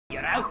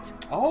Get out!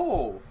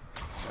 Oh!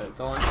 It's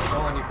all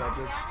on you,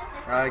 Patrick.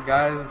 Alright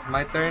guys,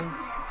 my turn.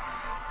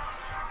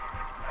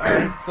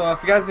 Alright, so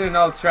if you guys didn't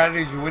know, the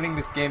strategy to winning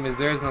this game is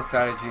there is no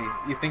strategy.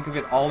 You think of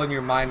it all in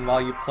your mind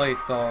while you play,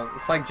 so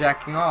it's like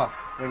jacking off.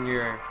 When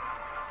you're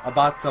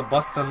about to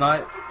bust a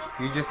nut,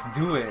 you just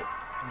do it.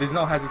 There's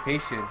no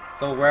hesitation.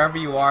 So wherever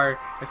you are,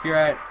 if you're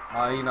at,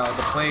 you know,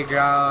 the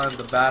playground,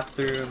 the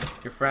bathroom,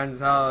 your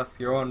friend's house,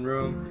 your own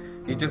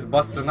room, you just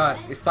bust a nut.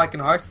 It's like in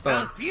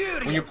Hearthstone.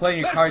 When you're playing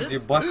your cards, you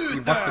bust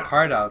the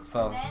card out.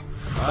 So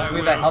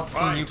hopefully that helps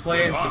when you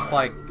play it, just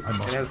like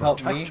it has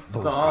helped me.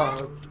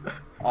 Stop.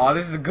 Oh,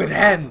 this is a good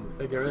hand.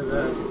 Hey, get rid of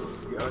that.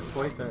 Yeah,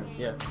 swipe there.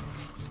 Yeah.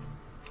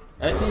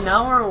 I see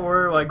now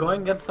we're like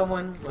going against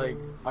someone like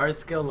our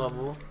skill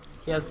level.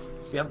 We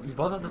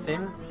both have the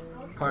same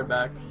card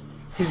back.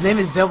 His name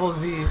is Devil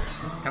Z.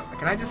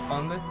 Can I just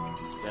fund this?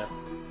 Yeah.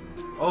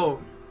 Oh,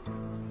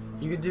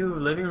 you could do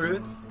Living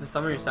Roots to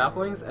summon your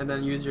saplings, and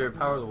then use your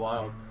Power of the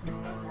Wild.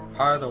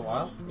 Power of the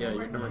Wild? Yeah,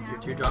 your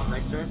 2-drop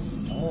next turn.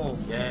 Oh.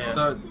 Yeah.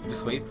 So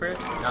just wait for it.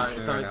 No,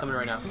 summon it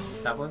right now.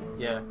 Sapling.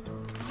 Yeah.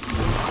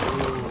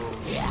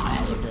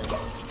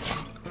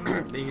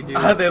 Okay. Then you do.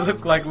 They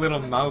look like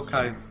little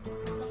Maokais.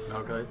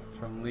 Okay.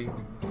 From League.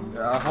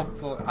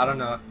 Hopefully, I don't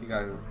know if you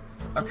guys.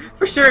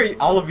 For sure,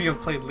 all of you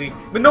have played League,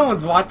 but no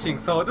one's watching,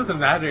 so it doesn't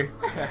matter.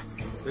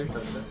 Does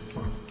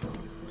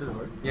it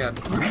work? Yeah.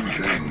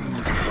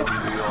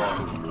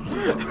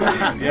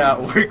 Yeah,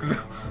 it works.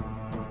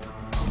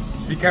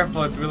 Be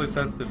careful, it's really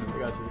sensitive. I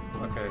got you.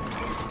 Okay,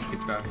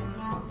 keep trying.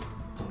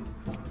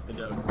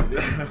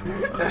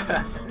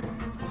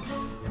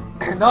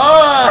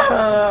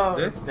 No!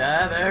 This?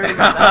 Yeah, there we go.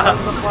 That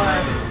was the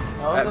plan.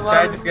 Should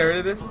I just get rid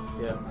of this?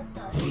 Yeah.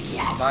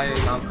 Bye,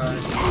 Maokai.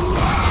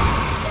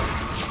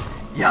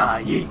 Yeah,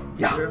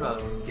 yeah. You're about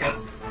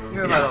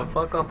to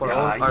fuck up our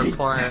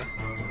plan.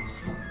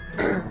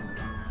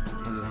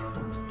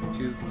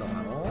 Choose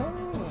someone.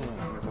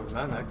 Oh, so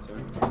that next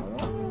turn.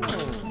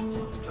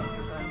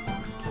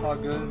 It's all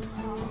good.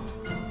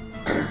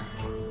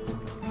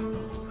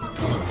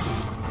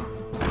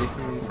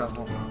 Facing yourself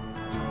home.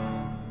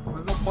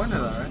 There's no point of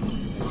that, right?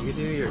 You can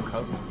do your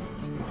cup.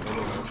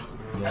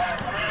 Yeah.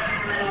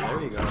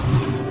 There you go.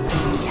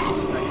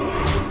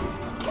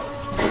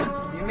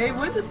 You may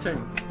win this turn.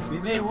 We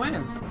may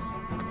win.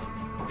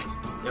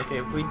 Okay,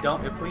 if we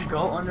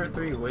go under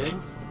 3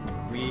 wins,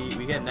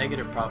 we get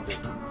negative profit.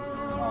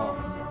 Oh.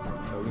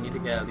 So we need to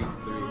get at least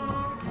 3.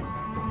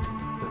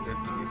 Because it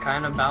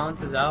kind of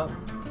balances out,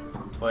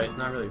 but it's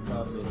not really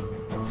profit.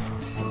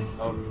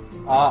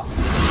 Oh.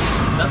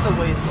 That's a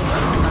waste though.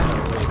 That's kind of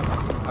a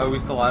waste. Are we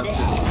still alive?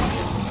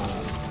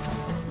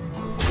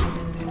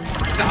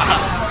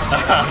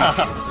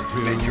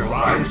 Make your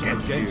life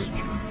against you.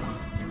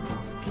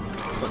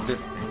 Put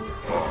this thing.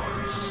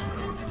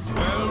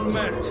 Well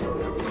met.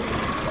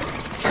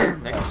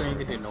 Next turn you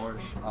can do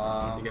Norge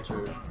to get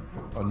your...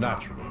 A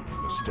natural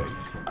mistake.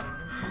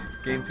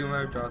 Gain 2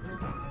 more, draw 2.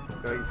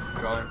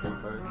 Drawing 3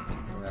 cards.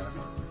 Yeah.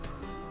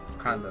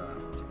 Kinda.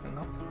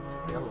 No?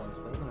 You have a lot of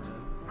spells in your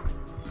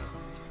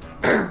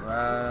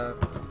hand.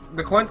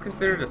 The coin's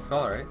considered a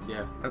spell, right?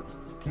 Yeah.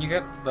 Can you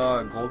get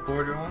the gold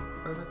border one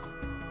for this?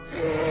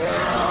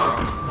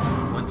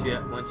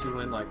 Once you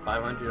win like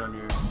 500 on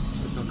your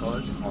additional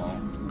cards,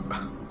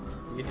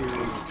 you can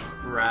do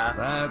Wrath.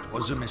 That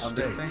was a On mistake.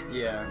 this thing?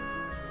 Yeah.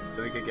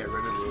 So we could get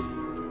rid of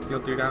it. Deal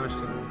 3 damage to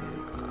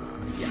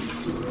Yeah.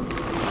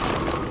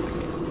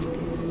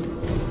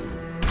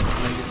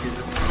 and then just use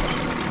this.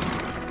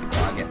 So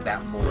I get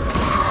that board.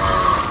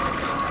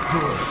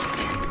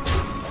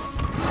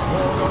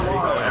 There you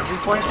go. Every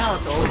point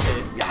counts. Okay.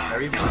 Yeah.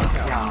 Every point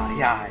counts.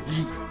 Yeah.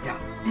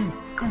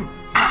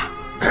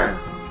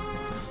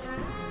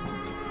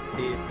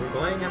 See,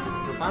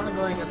 we're finally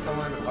going against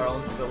someone our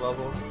own skill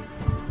level.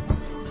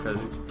 Because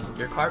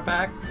your card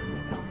pack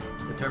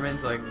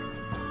determines like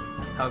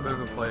how good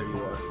of a player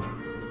you are.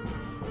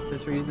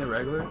 Since we're using it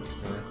regular,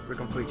 we're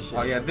complete shit.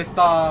 Oh yeah, this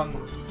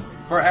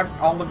for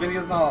all the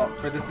videos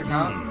for this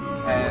account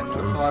and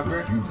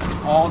whatsoever,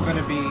 it's all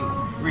gonna be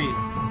free.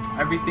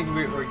 Everything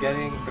we're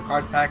getting, the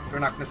card packs, we're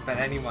not gonna spend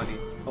any money.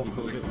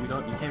 Hopefully. You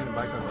can't even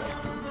buy card packs.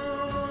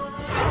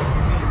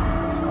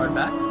 Card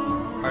packs?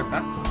 Card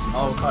packs?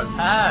 Oh, card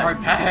packs! Card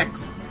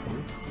packs!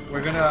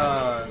 We're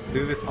gonna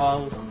do this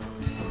all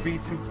free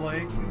to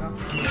play, you know?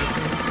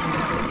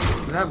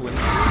 Does that win?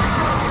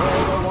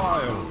 All the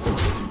while.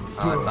 It's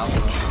that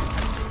one.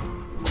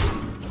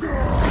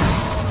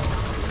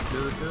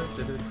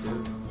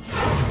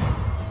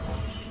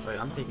 Wait,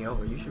 I'm taking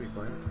over. You should be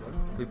playing.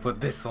 We put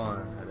this one.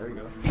 Ah, there we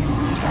go.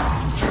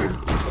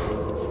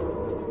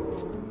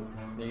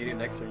 Then you do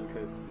next turn, you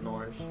could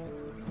nourish.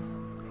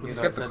 We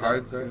just get the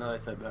cards, right? No, I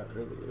said that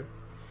earlier.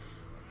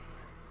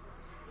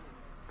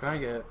 Trying to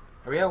get.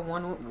 Are we at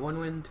one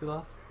win, 2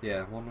 loss?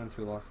 Yeah, 1 win,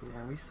 2 losses.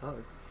 Yeah, we suck.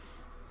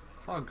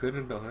 It's all good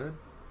in the hood.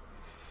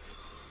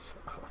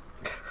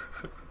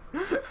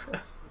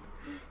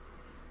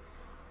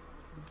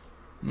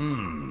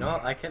 No,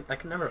 I can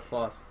never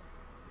floss.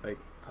 Like,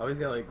 I always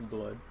get like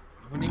blood.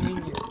 What do you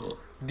mean?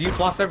 Do you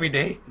floss every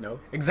day? No.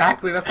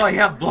 Exactly, that's why you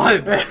have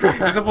blood.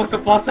 You're supposed to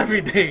floss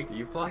every day. Do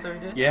you floss every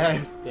day?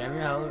 Yes. Damn,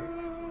 you're hella.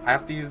 I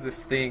have to use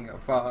this thing.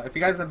 If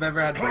you guys have ever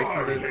had braces,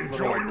 there's this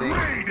little thing.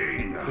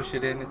 You push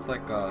it in, it's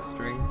like a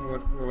string or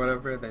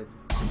whatever that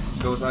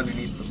goes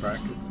underneath the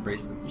brackets,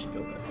 braces. You should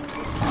go there.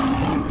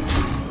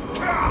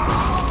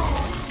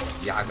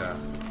 Yaga.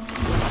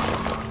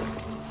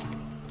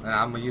 And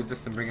I'm gonna use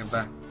this and bring it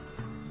back.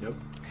 Yep.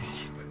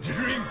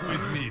 Drink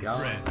with me, Yeah.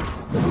 friend.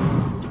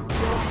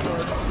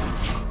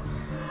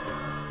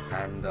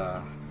 And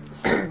I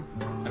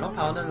know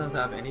Paladin doesn't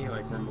have any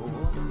like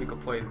removals. We could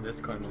play this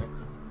card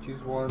next.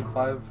 choose 1,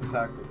 5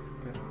 attack.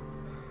 Okay.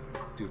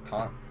 Do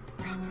taunt.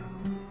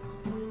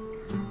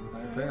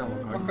 Play on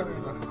what What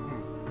card? card?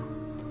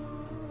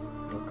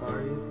 What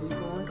card is he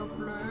going to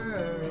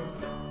play?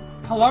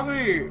 How long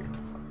are your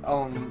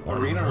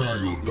arena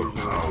runs usually?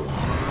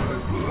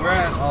 'Cause we're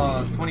at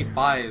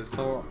 25,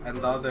 so and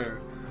the other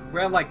we're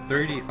at like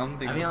 30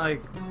 something. I mean,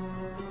 like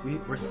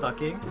we're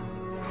sucking.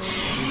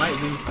 We might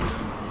lose soon.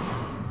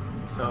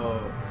 So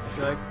I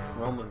feel like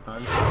we're almost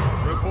done.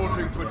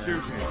 Reporting for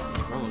duty.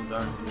 We're almost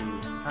done.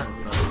 Kind of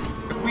suck.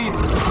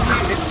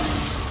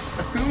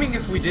 Assuming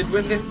if we did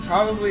win this,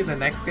 probably the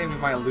next game we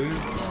might lose.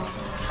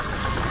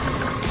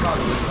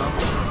 Probably though.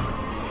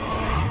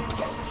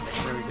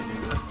 Sure, we could do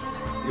this.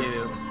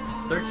 Yeah,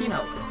 13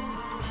 health.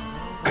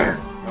 I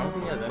don't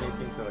think he has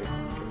anything to like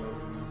give us.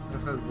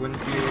 This says win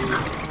period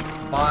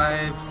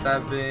 5,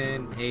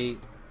 7, 8.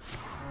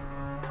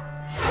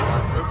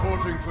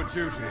 Reporting for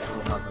duty.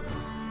 We'll have it.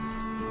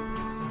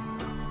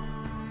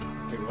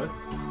 Wait, what?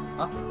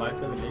 Huh? 5,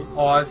 7, 8?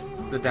 Oh, that's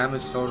the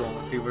damage total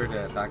if we were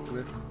to attack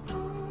this. 3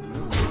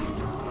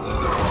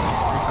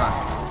 times.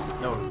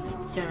 No, you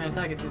can't even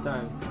attack it 2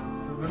 times.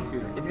 Win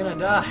period. It's gonna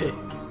die.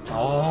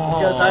 Oh. It's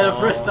gonna die the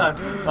first time.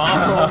 Oh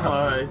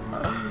my.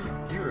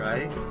 You're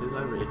right. Here's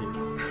my radiance.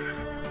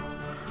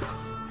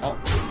 Oh.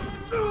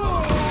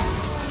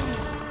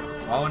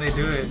 Why won't they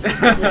do it?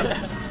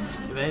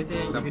 If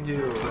anything, you could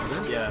do.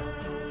 Yeah.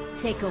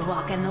 Take a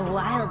walk on the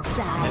wild And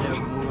side.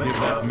 then move it Give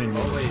that down. minion Oh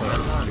wait, that's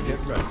time not. to get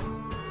ready.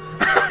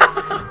 I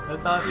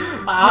thought.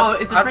 Oh,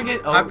 it's a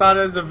freaking. Oh, I thought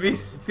it was a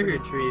beast too.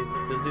 freaking tree.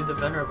 Just do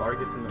Defender of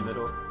Argus in the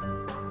middle.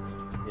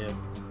 Yeah,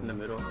 in the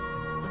middle.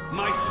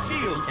 My You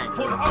shield can't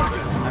for kill it.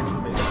 Argus.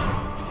 Activate it.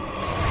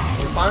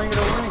 We're finally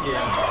gonna win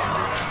again.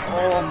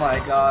 Oh my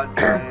god, I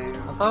guys.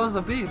 thought it was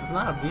a beast. It's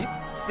not a beast.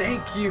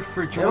 Thank you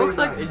for It joining looks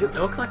like us. it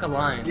looks like a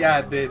lion. Yeah,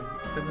 it did.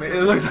 It's 'cause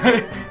It looks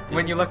like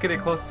when you look at it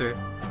closer.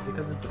 Is it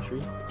because it's a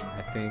tree?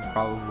 I think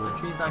probably.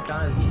 Tree's not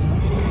counted.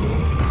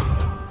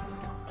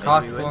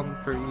 Cost Maybe we win. 1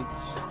 for each.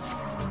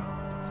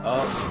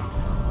 Oh,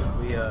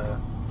 we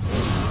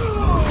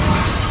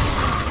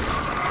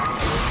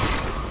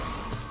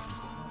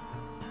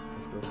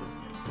Let's go.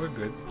 We're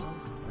good still.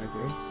 I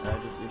agree.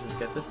 We just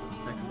get this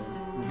next turn.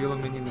 Reveal a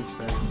minion each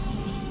time.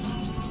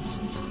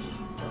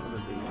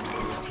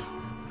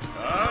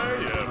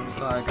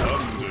 So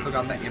we still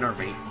got that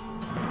innervate.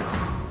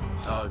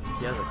 Oh,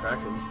 he has a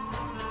Kraken.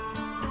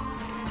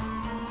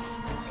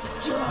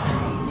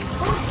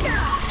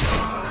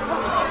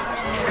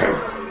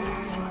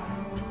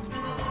 I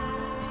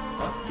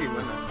think we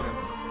win next turn.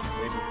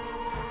 Maybe.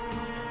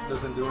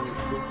 Doesn't do any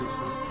spooky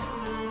shit.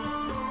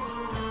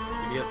 If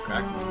he has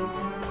Kraken, we lose. I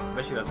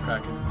bet you that's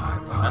Kraken.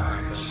 That's not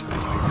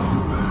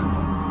good.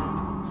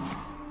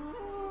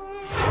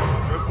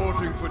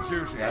 Reporting for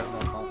duty. He has no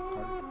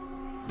targets.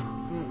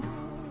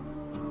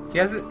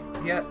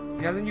 He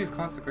hasn't used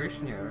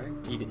consecration yet, right?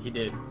 He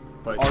did.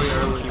 But Oh,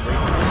 yeah, early. he waited.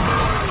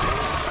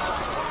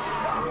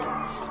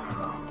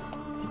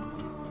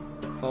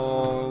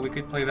 So we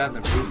could play that in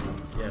the group.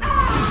 Yeah.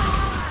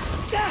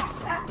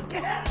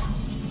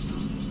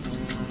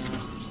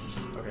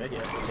 Okay, yeah.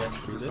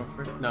 Freeze This it. one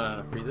first?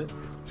 No, freeze it.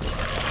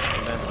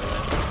 And then play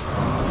that.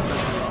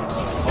 Oh,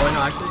 wait, no,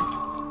 actually.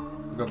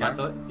 Go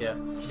Cancel back. it. Yeah.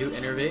 Do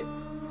Innervate.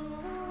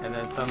 And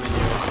then summon your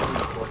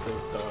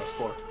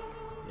 4.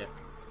 Yeah.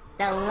 The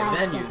then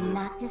light use does it.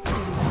 not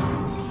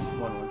discriminate.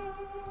 1-1.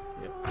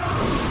 Yeah.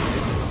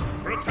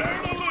 Prepare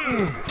the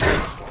loot.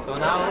 So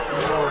now we're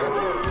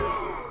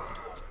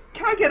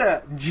Can I get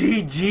a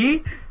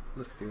GG?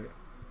 Let's do it.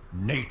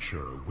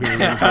 Nature will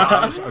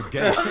rise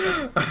against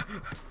you.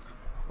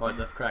 Oh,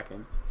 that's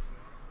Kraken.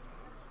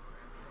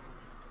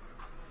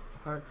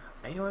 Card.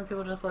 I know when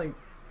people just like,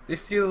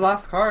 This is your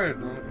last card.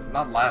 No,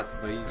 not last,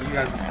 but you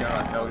guys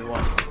got no, we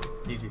won.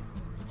 GG.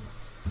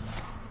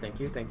 Thank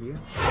you. Patrick,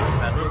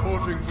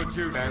 Reporting for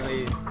duty.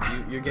 apparently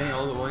you're getting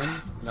all the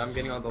wins, and I'm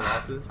getting all the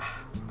losses.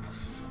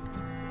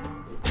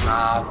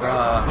 Nah,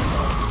 bruh.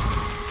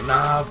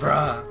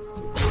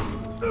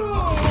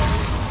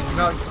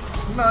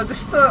 No,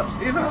 just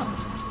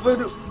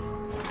little.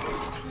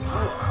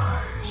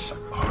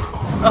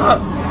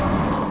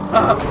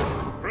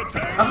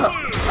 Prepare the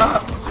loot.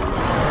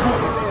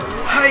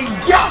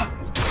 Hiya!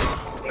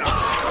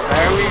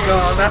 There we go.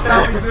 That's how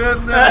we do it.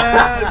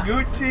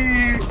 Gucci.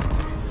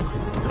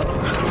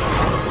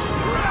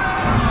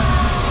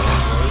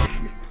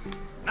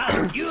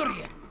 Now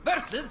Fury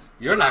versus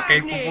You're not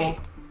capable.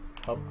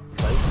 Oh,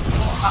 slice.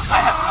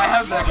 I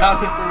have that kind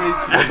of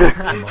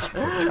information. You must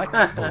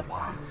protect the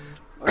wild.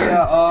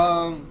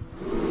 Yeah,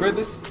 for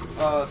this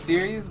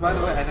series, by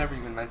the way, I never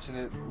even mentioned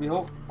it.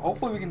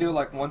 Hopefully we can do it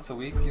like once a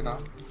week, you know.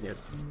 Yep.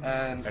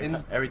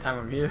 And Every time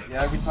I'm here.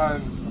 yeah, every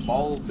time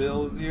Ball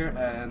Bill is here,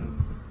 and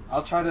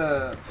I'll try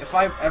to. If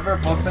I ever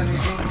post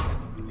anything,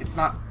 it's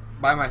not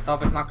by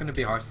myself. It's not going to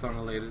be Hearthstone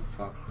related,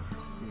 so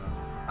you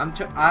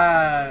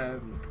know.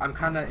 I'm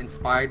kind of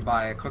inspired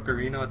by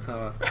Cocorino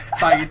to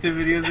try YouTube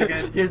videos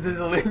again. Here's his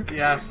link.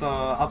 Yeah, so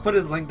I'll put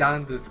his link down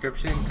in the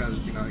description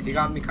because you know he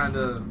got me kind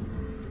of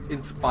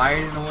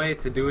inspired in a way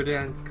to do it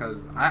again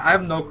because I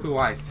have no clue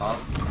why I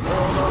stopped.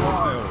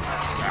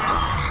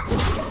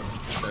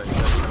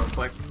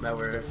 Like that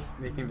we're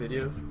making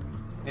videos.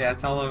 Yeah,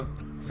 tell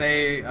him.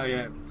 Say, oh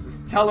yeah,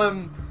 just tell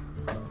him.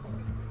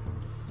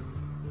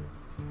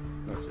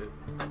 Oh shit.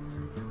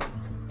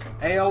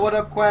 Hey yo, what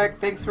up, Quack?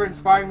 Thanks for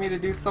inspiring me to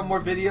do some more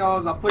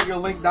videos. I'll put your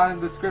link down in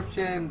the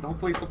description.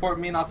 Hopefully support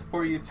me and I'll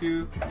support you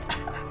too.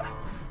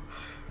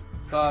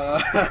 So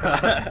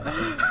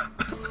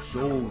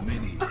So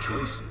many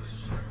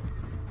choices.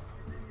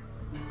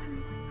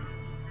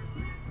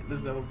 This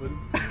is open.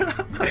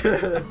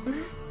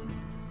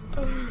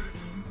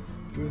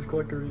 Who's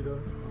Cocorino?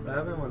 I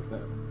haven't once now.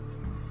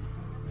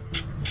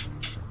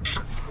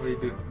 what do you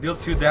do? Deal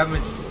 2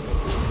 damage.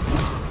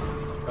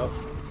 Oh.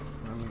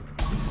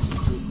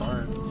 Too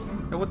far.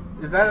 Hey, what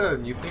is that a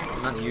new thing?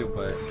 Not you,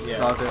 but Yeah.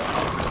 saw that.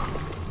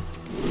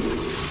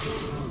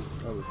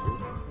 Oh,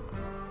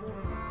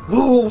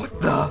 Whoa,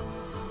 what the?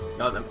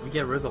 no, then we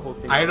get rid of the whole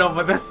thing. I know,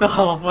 but that's still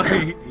hella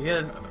funny.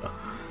 Yeah.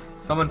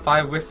 Summon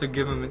 5 Wisps to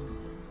give him it.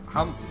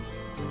 How?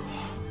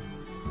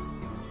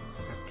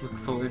 That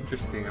looks so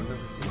interesting. I've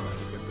never seen that.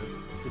 Look at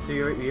this. So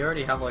you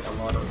already have like a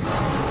lot of.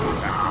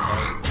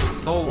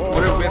 So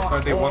what are Wisps?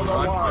 Are they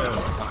 1/1?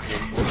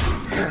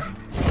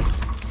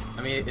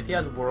 I mean, if he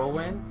has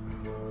Whirlwind,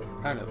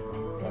 kind of.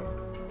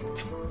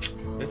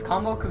 This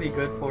combo could be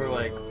good for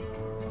like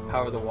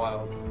Power of the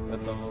Wild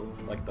with the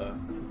like the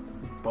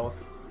both.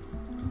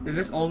 Is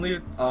this only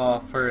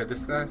for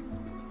this guy?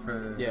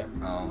 For Yeah.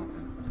 Oh,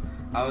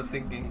 I was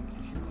thinking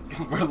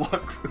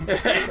Murlocs.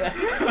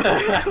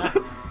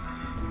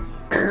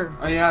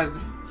 Oh yeah, it's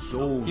just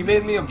So he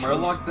made me a many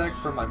Murloc choices. deck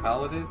for my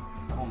Paladin.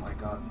 Oh my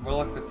god,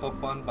 Murlocs are so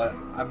fun, but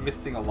I'm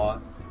missing a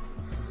lot.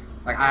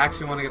 Like I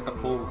actually want to get the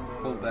full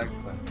deck,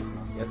 but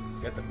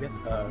Get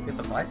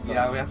the buy stuff.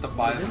 yeah, we have to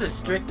buy. This is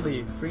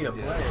strictly free to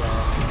play.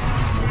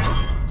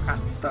 kind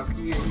of stuck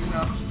here, you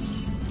know.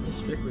 It's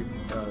strictly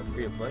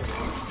free to play.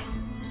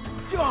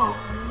 Don't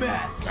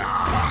mess.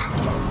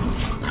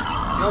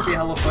 It'll be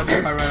hella funny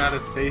if I run out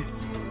of space.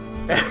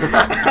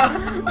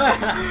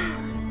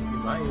 You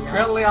might, yeah.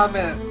 Currently, I'm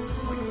at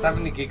like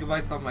 70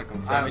 gigabytes on my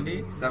computer.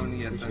 70? 70,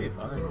 yes. You should be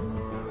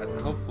fine.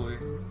 Hopefully,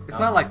 it's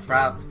not like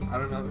Fraps. I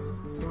don't know.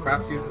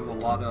 Fraps uses a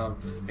lot of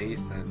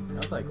space and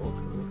That was like old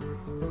school.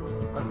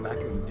 That was back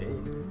in the day.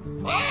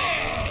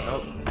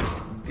 Nope.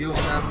 deal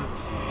damage.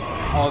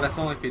 Oh, that's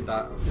only if you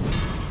die.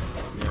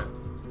 Yeah.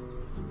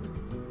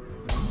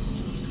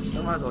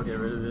 I might as well get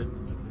rid of it.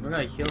 We're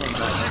gonna heal him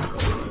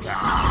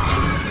back.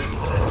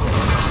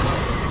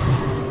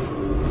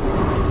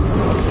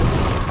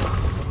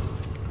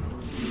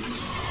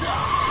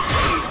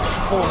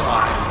 Oh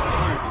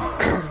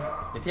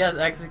my! If he has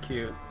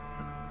execute,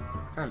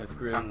 kinda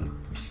screwed.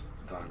 I'm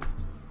done.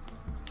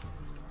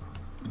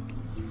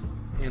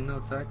 In no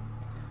tech.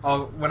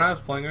 Oh, when I was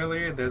playing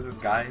earlier, there's this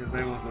guy. His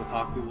name was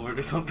Otaku Lord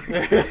or something.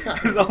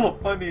 It's all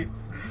funny.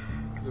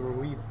 Because we're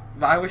weebs.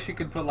 But I wish you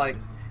could put like,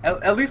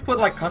 at least put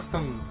like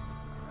custom,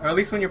 or at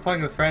least when you're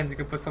playing with friends, you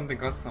can put something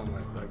custom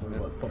like.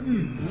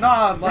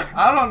 Nah, like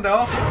I don't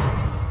know.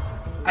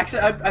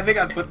 Actually, I think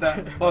I'd put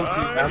that. Well,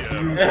 after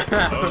you.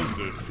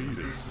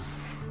 Undefeated.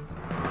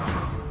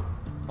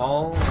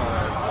 Oh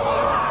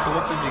my. So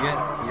what does he get?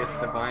 He gets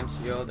Divine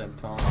Shield and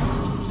Taunt.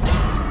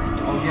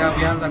 Oh yeah,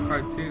 we have that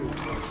card too.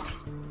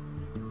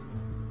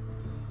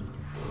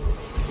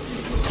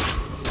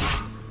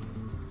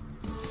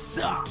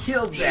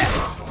 Killed that!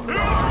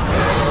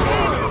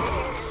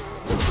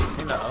 I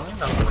think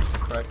that was the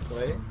correct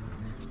play.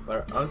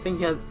 But I don't think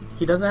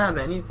he doesn't have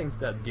anything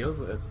that deals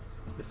with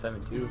the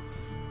 7-2.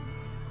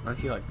 Unless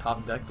he like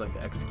top deck like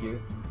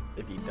execute.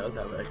 If he does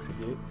have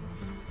execute.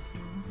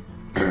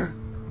 Oh,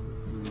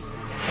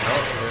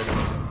 there it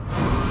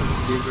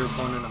is. Give your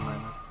opponent a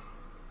mana.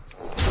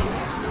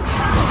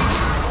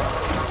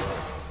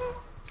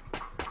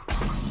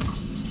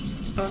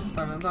 Dun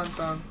dun dun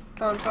dun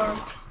dun dun.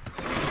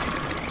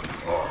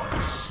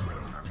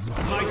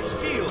 My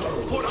shield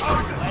for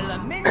Argon. While a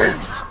minion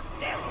has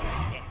stealth,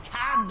 it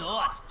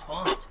cannot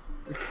taunt.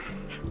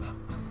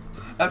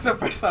 That's the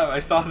first time I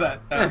saw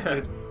that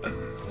happen.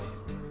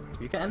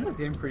 You can end this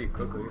game pretty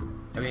quickly.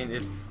 I mean,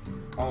 if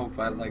Oh,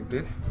 but like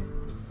this?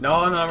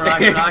 no,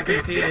 we're not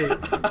conceding.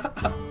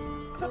 I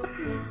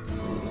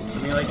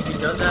mean, like if he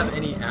doesn't have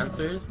any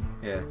answers,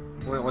 Yeah.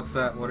 Wait, what's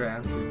that? What are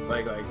answers?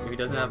 like if he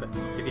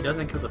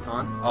doesn't kill the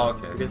taunt, Oh,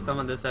 okay. because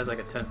someone this has like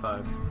a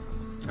 10-5,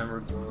 and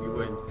we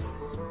win.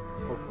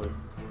 Hopefully.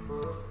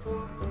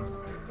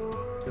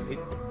 Because See,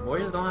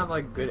 Warriors don't have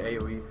like good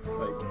AoE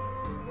like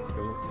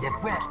skills. The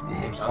frost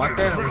wolves. Aren't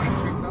they in a winning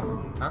streak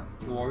now? Huh?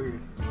 The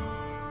Warriors.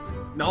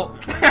 No.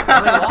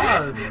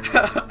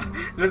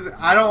 They lost.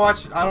 I don't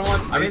watch.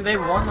 I mean, they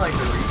won like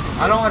the league.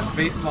 I don't watch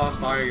baseball.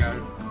 Sorry, guys.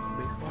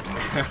 Baseball.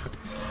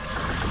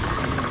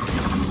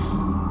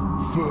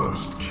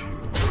 First kill.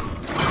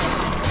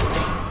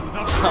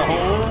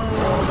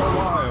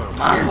 Oh,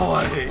 my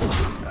boy.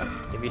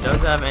 If he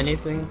does have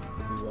anything,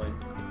 he's winning.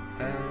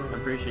 10,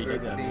 I'm pretty sure he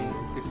does have 13,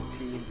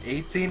 15,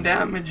 18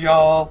 damage,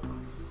 y'all.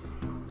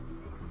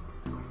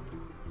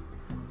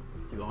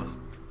 He lost.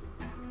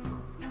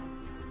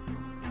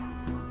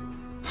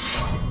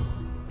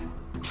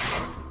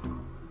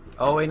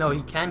 Oh wait, no,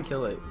 he can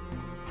kill it.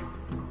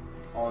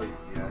 Oh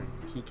yeah.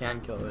 He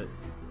can kill it.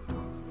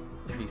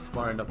 If he's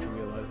smart enough to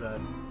realize that.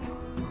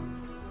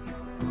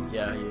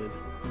 Yeah, he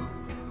is.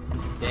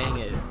 Dang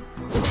it.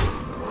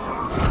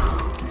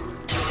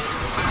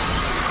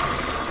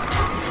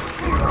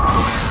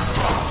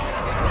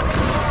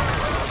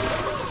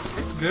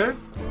 It's good.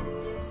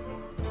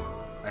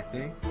 I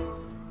think.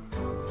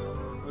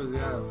 What does he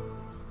have?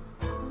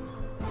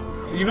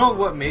 You know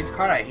what mage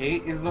card I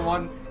hate is the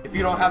one if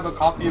you don't have a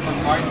copy of the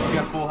card you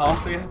get full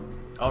health again?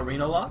 Oh,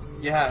 Reno Lock?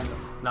 Yeah.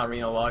 Not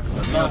Reno Lock,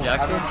 but No, Reno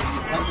Jackson?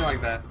 something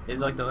like that. Is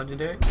like the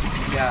legendary?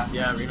 Yeah.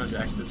 Yeah, Reno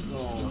Jackson.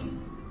 Oh.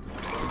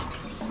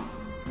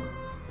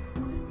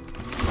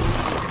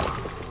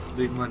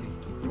 Big money.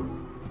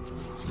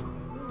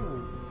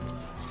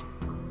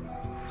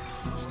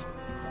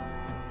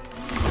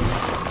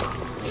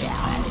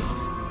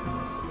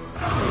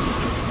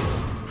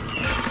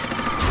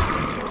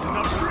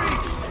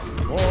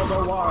 For the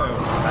wild.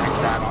 Back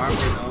that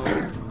armor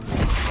though.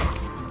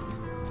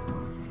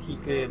 He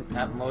could,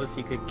 at most,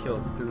 he could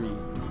kill 3.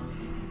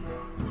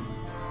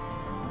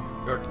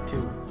 Or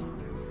 2.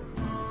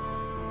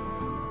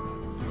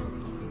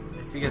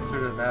 If he gets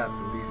rid of that,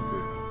 at least 2.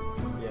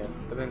 Yeah,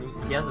 but then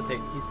he has to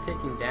take, he's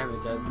taking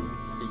damage as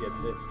he gets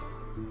hit.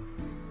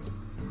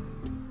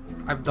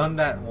 I've done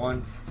that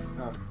once.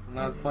 When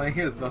I was playing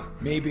as the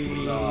Maybe.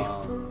 I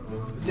No.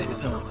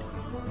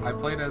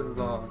 played as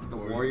the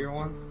warrior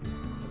once,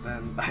 and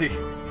then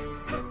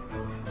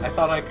I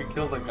thought I could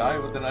kill the guy,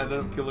 but then I ended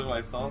up killing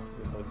myself.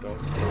 Oh,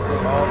 dope.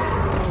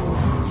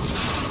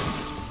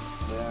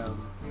 Damn.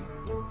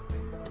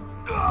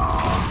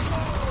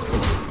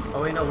 Oh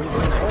wait, no, we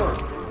won next one.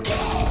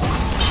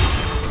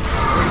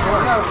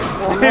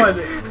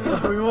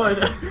 We won!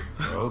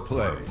 Well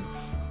played.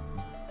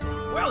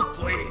 Well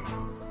played.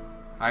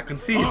 I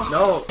concede.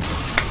 No!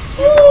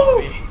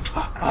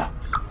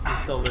 He's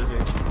still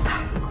living.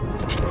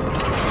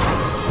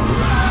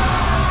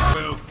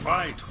 We'll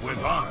fight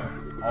with honor.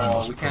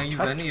 Oh, we can't use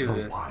any of The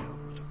this. wild.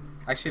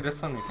 Actually,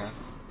 this one we can.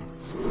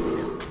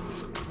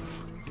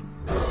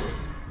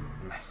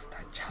 Must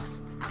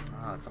adjust.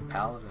 Oh, it's a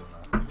paladin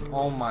though.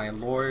 Oh my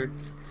lord.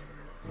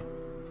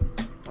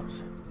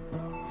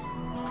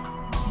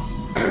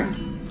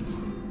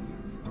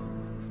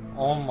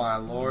 Oh my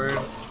lord.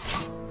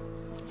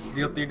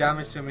 Deal 3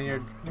 damage to him and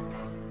you're...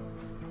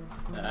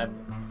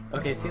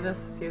 Okay, see this?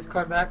 See this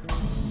card back?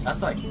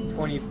 That's like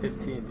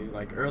 2015, dude.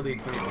 Like early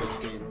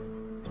 2015.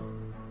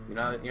 You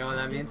know what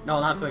that means? No,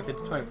 not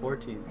 2015,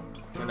 2014. You know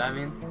what that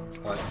means?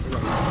 What?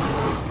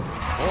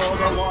 For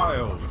the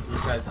wild.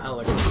 These guys, I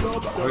like.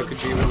 Or it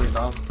could be really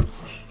dumb.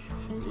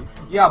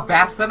 Yeah,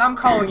 bastard, I'm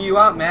calling you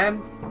out,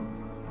 man.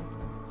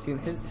 See,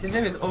 his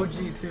name is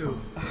OG too.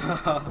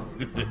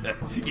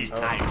 It's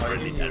time for a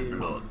little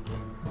blood.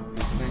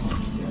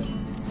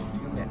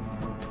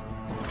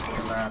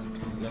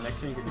 The next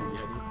thing you can do,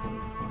 Yeti.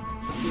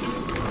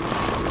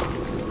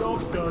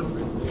 Not done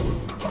with it.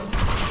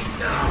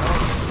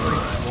 It's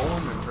like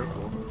swollen and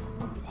purple.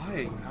 Why? I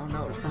don't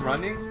know. It's from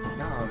running?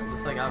 No, it's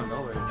just like out of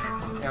nowhere.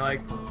 And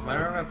like,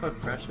 whenever I put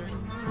pressure,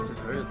 it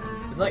just hurts.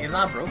 It's like, it's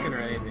not broken or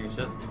anything, it's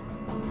just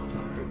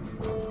hurts.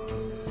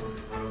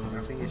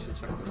 I think you should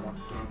check this out.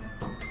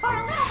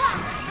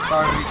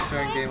 Sorry,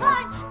 sharing game 1.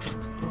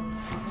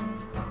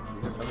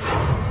 Is there something?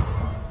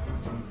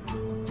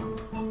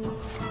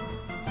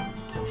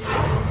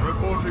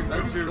 Reporting Did I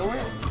just to kill it?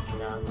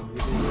 Nah,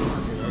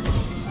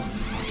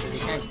 he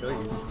can't kill you.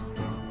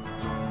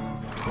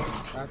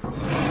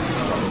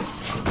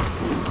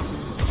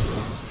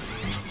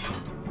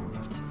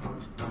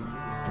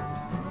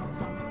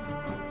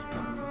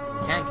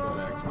 Can't kill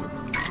it actually.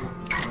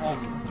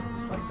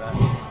 Like that.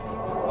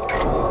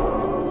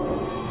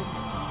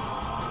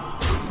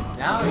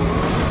 Now you.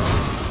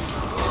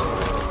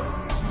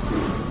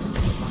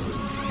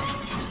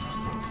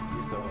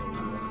 You still have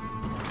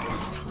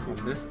On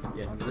this?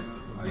 Yeah. On this?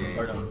 Oh, yeah,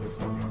 Or yeah. no, this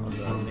one. On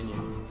the menu.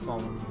 Small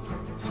one.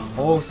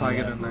 Oh, so I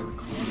get a nice. And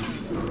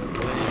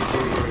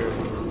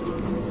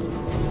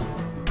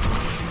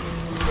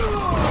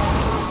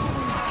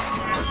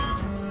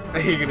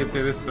then you do your. You're gonna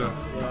say this too.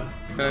 Yeah.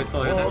 Should I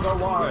still hit For it? the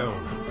wild.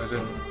 Like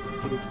this.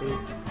 Just hit his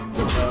face.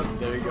 Oh,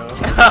 there you go.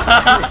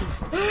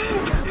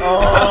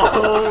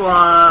 Oh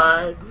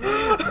my!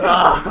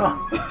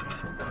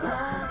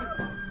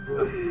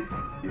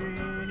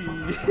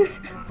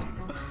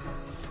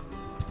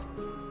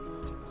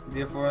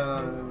 Yeah, for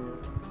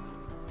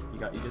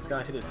You just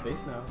gotta hit his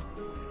face now.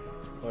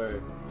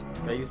 Or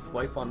gotta use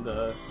swipe on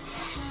the.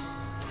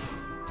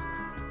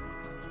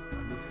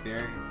 this is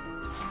scary.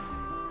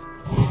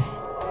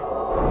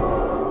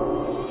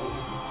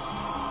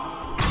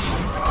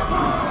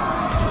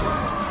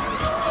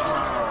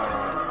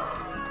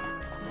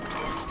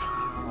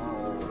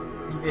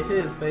 You can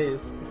hit his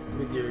face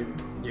with your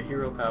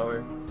hero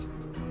power.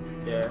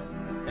 Yeah,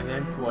 and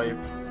then swipe.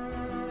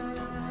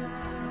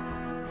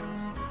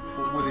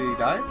 What, did he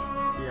die?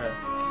 Yeah.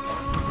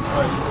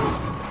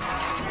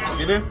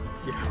 Get him?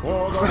 Yeah.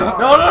 For the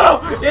No!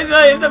 In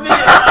the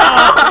video!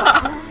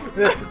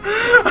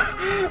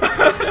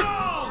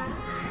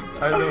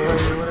 I don't know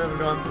what I've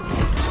gone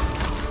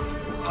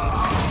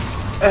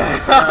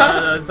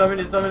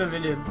through. Summon a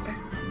minion.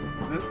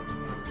 This?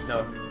 No,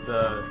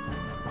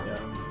 yeah.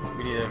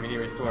 We need to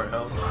restore our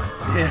health.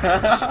 Yeah.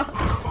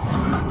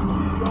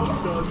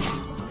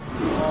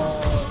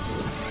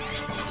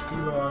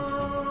 Too long.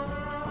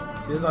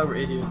 This is why we're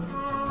idiots.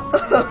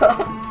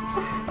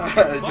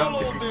 I jumped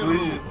to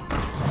conclusions.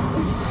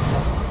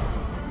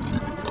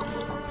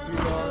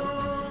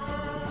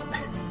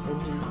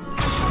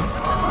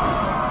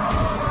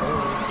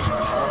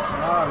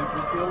 Ah, we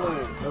can kill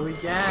it. No, we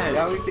can't.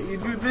 Yeah, we can. You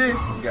do this.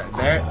 You got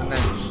there, and then.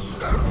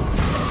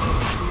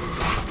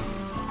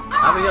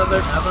 How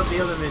about the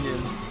other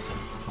minions?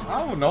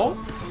 I don't know.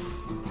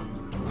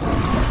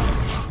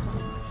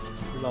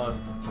 We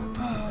lost.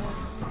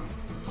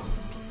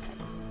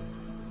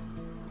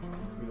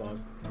 We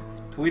lost.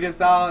 Tweet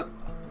us out,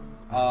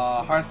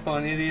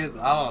 Hearthstone idiots.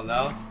 I don't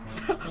know.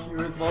 You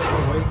were supposed to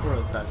wait for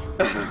us,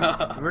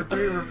 Patrick. We're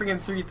freaking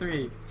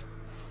 3-3.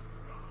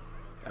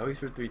 At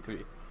least we're 3-3.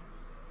 We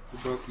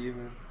broke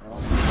even. Oh.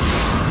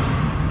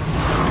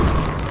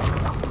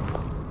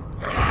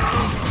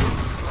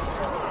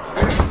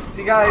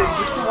 See, guys,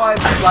 this is why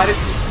the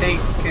slightest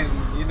mistakes can,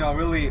 you know,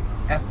 really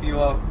F you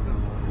up.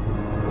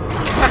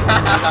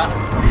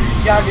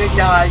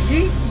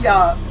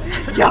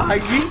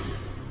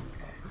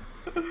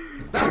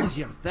 That was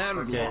your third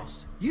Okay.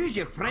 loss. Use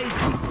your prize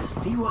money to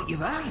see what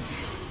you've earned.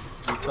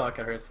 We suck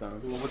at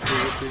Hearthstone.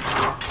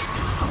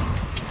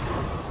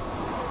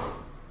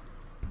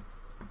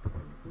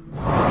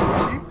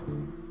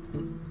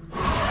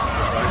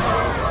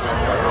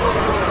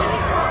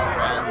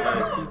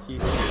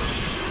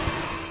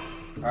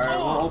 Alright,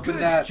 we'll open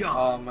Good that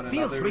job. on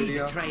Feel another free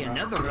video. to try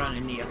another run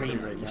in the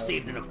arena. right You've now.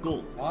 saved enough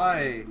gold.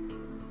 Why?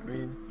 I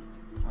mean,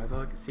 might as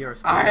well see our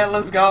speed. Alright,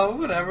 let's go.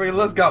 Whatever,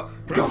 let's go.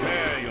 Go.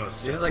 Prepare This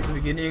yourself. is like the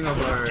beginning of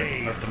our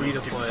Day of the free to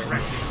most play.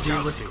 impressive See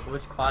jousting.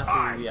 which class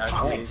will we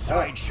actually.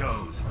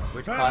 Sideshows.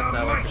 Which class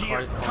that like the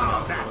cards coming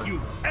out that to you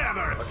us.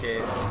 ever.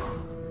 Okay,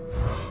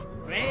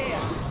 Rare.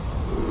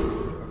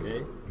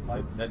 okay.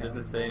 Lights That down.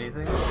 doesn't say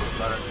anything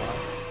about our class.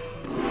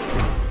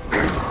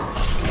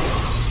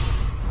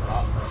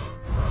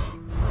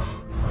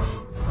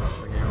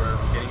 Okay, we're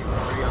getting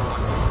pretty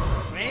unlucky.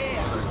 Rare.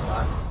 Other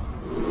class.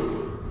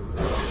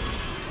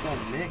 So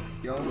mixed,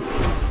 yo.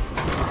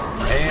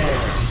 Rare.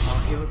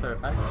 Monkey with our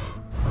effect.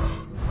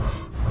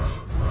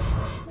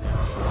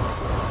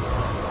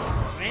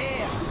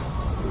 Rare.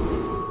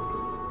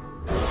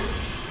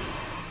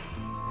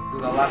 Do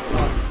the last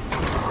one.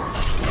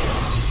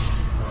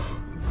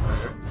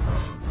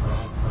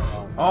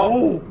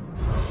 Oh!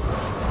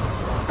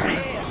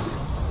 Rare.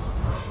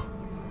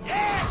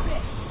 Yes.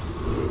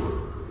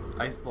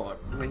 Ice block.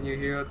 When your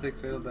hero takes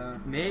fatal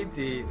damage.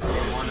 Maybe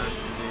they want us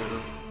to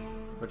do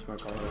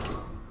whatchamacallit.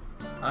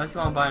 Unless you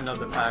want to buy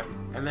another pack,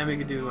 and then we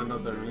could do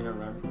another arena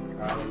run.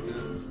 Alright, let's do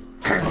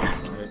it.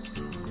 Right.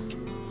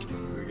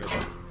 We get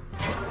this.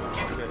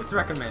 It's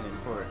recommended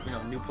for, you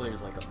know, new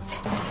players like us.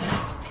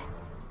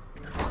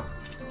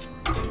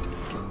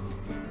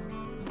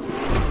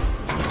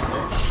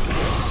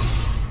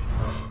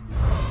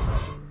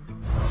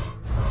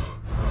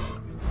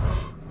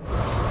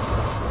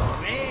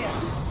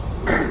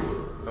 Rare.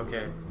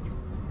 Okay.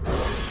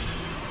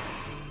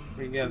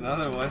 We can get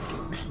another one.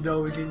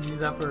 No, we can use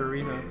that for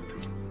arena.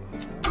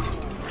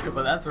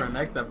 But that's for our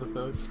next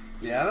episode.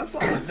 Yeah, that's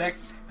not the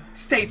next.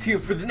 Stay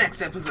tuned for the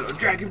next episode of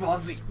Dragon Ball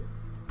Z.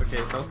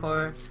 Okay, so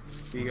far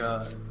we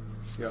got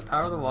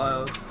Power of the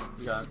Wild,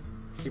 we got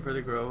Keeper of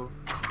the Grove,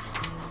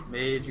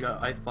 Mage, you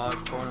got Ice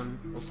Block, Cone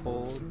of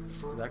Cold.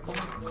 Is that called?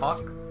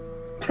 Cock?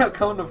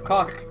 Cone of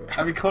cock.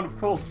 I mean, cone of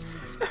cold.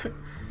 Is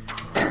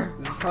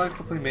this how I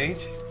still play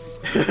mage?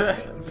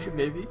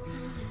 Maybe.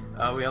 We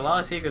have a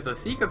lot of secrets. So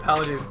Secret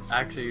Paladin's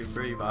actually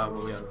pretty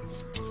viable. We have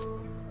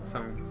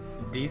some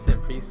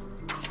decent priest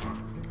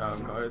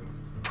cards.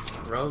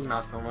 Rogue,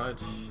 not so much.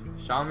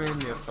 Shaman,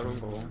 we have Totem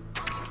Golem.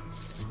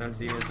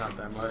 Sensi is not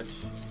that much.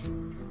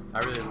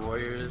 Not really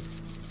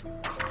Warriors.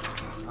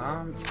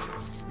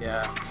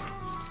 Yeah.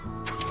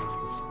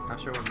 Not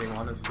sure what they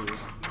want us to.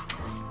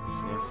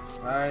 Yeah.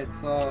 Alright,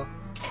 so.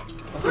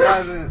 Hope you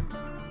guys.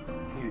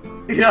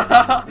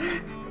 Yeah!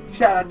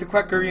 Shout out to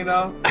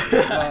Quackerino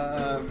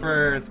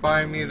for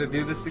inspiring me to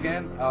do this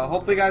again.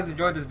 Hopefully, you guys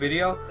enjoyed this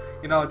video.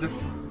 You know,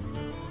 just.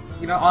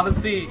 You know,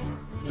 honestly,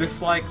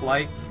 dislike,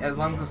 like, as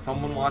long as if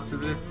someone watches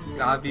this, you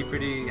know, I'd be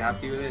pretty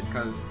happy with it,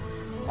 because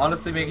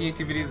honestly making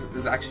YouTube videos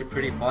is actually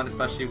pretty fun,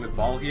 especially with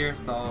Ball here.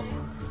 So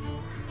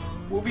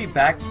we'll be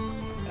back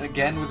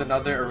again with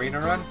another arena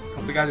run.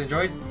 Hope you guys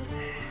enjoyed.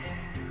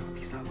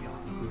 Peace out,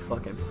 y'all. We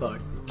fucking suck.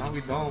 No,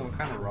 we don't. We're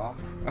kind of raw.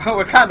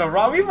 We're kind of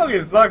raw. We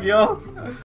fucking suck, yo.